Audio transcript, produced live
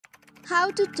How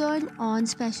to turn on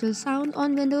Spatial sound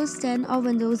on Windows 10 or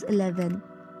Windows 11.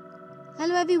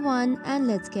 Hello everyone, and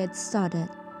let's get started.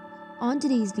 On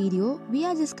today's video, we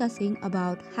are discussing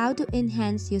about how to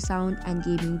enhance your sound and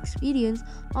gaming experience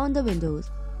on the Windows.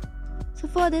 So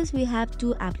for this, we have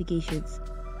two applications.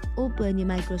 Open your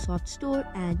Microsoft Store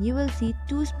and you will see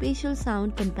two Spatial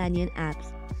sound companion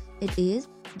apps. It is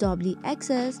Dolby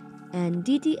Access and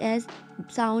DTS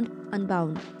Sound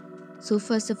Unbound. So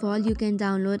first of all, you can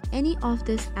download any of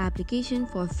this application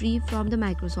for free from the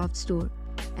Microsoft Store.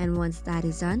 And once that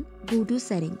is done, go to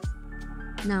Settings.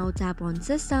 Now tap on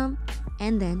System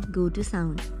and then go to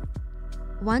Sound.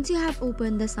 Once you have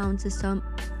opened the sound system,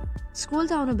 scroll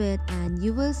down a bit and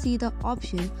you will see the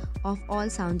option of all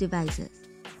sound devices.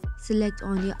 Select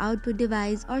on your output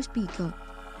device or speaker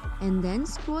and then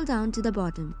scroll down to the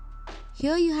bottom.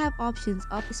 Here you have options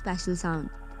of Spatial sound.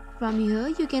 From here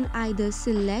you can either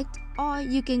select or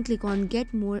you can click on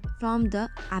Get More from the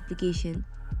application.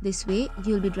 This way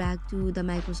you'll be dragged to the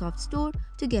Microsoft Store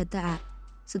to get the app.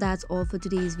 So that's all for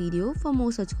today's video. For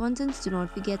more such contents, do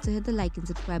not forget to hit the like and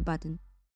subscribe button.